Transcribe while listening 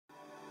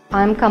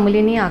I'm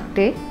Kamalini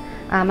Akte.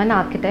 I'm an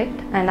architect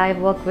and I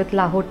work with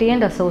Lahoti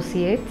and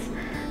Associates.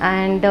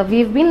 And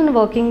we've been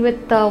working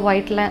with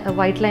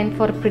Whiteline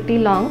for pretty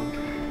long.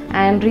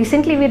 And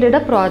recently we did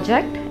a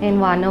project in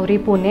Vanauri,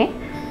 Pune.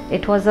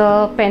 It was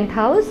a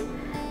penthouse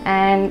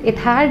and it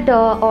had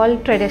all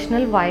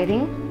traditional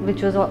wiring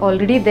which was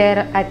already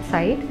there at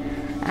site.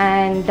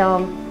 And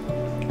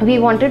we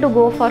wanted to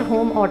go for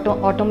home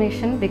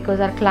automation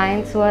because our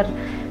clients were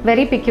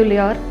very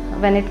peculiar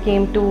when it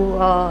came to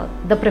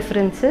the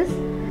preferences.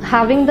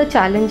 Having the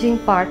challenging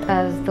part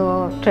as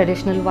the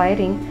traditional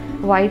wiring,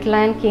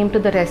 Whitelion came to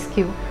the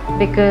rescue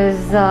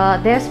because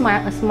their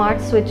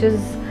smart switches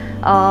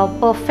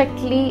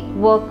perfectly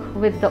work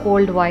with the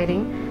old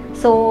wiring.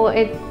 So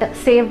it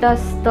saved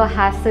us the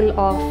hassle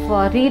of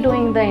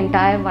redoing the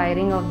entire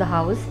wiring of the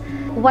house.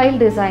 While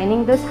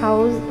designing this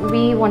house,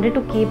 we wanted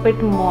to keep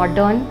it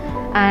modern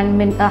and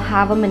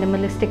have a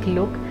minimalistic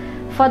look.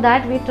 For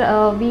that,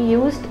 we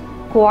used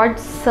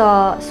quartz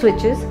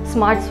switches,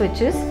 smart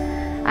switches,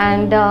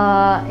 and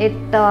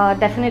it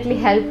definitely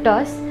helped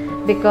us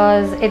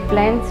because it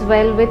blends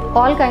well with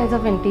all kinds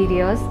of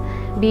interiors,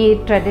 be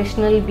it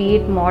traditional, be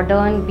it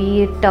modern,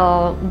 be it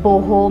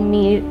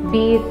boho,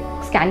 be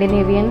it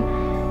Scandinavian.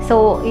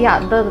 So yeah,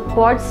 the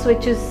quartz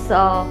switches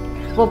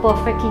were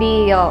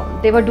perfectly,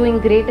 they were doing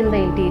great in the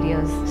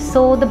interiors.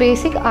 So the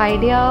basic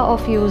idea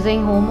of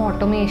using home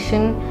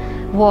automation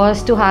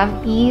was to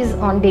have ease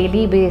on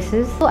daily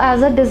basis. So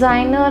as a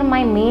designer,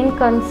 my main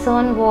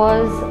concern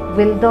was,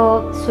 will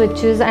the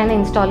switches and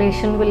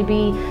installation will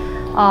be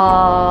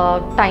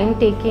time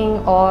taking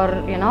or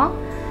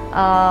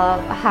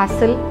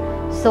hassle.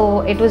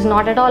 So it was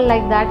not at all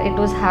like that. It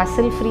was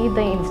hassle free.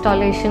 The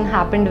installation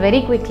happened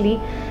very quickly.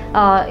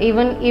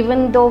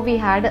 Even though we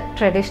had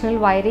traditional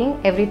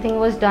wiring, everything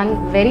was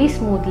done very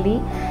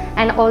smoothly.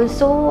 And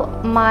also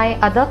my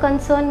other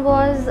concern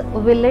was,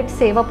 will it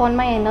save up on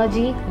my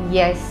energy?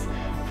 Yes,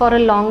 for a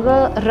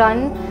longer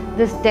run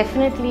this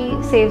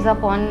definitely saves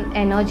up on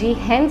energy,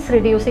 hence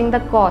reducing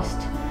the cost.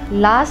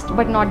 Last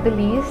but not the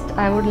least,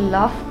 I would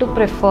love to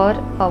prefer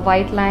a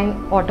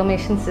Whiteline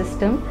automation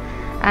system,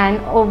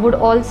 and would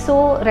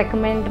also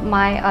recommend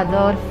my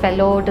other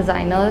fellow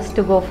designers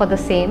to go for the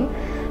same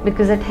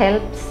because it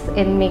helps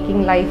in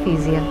making life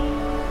easier.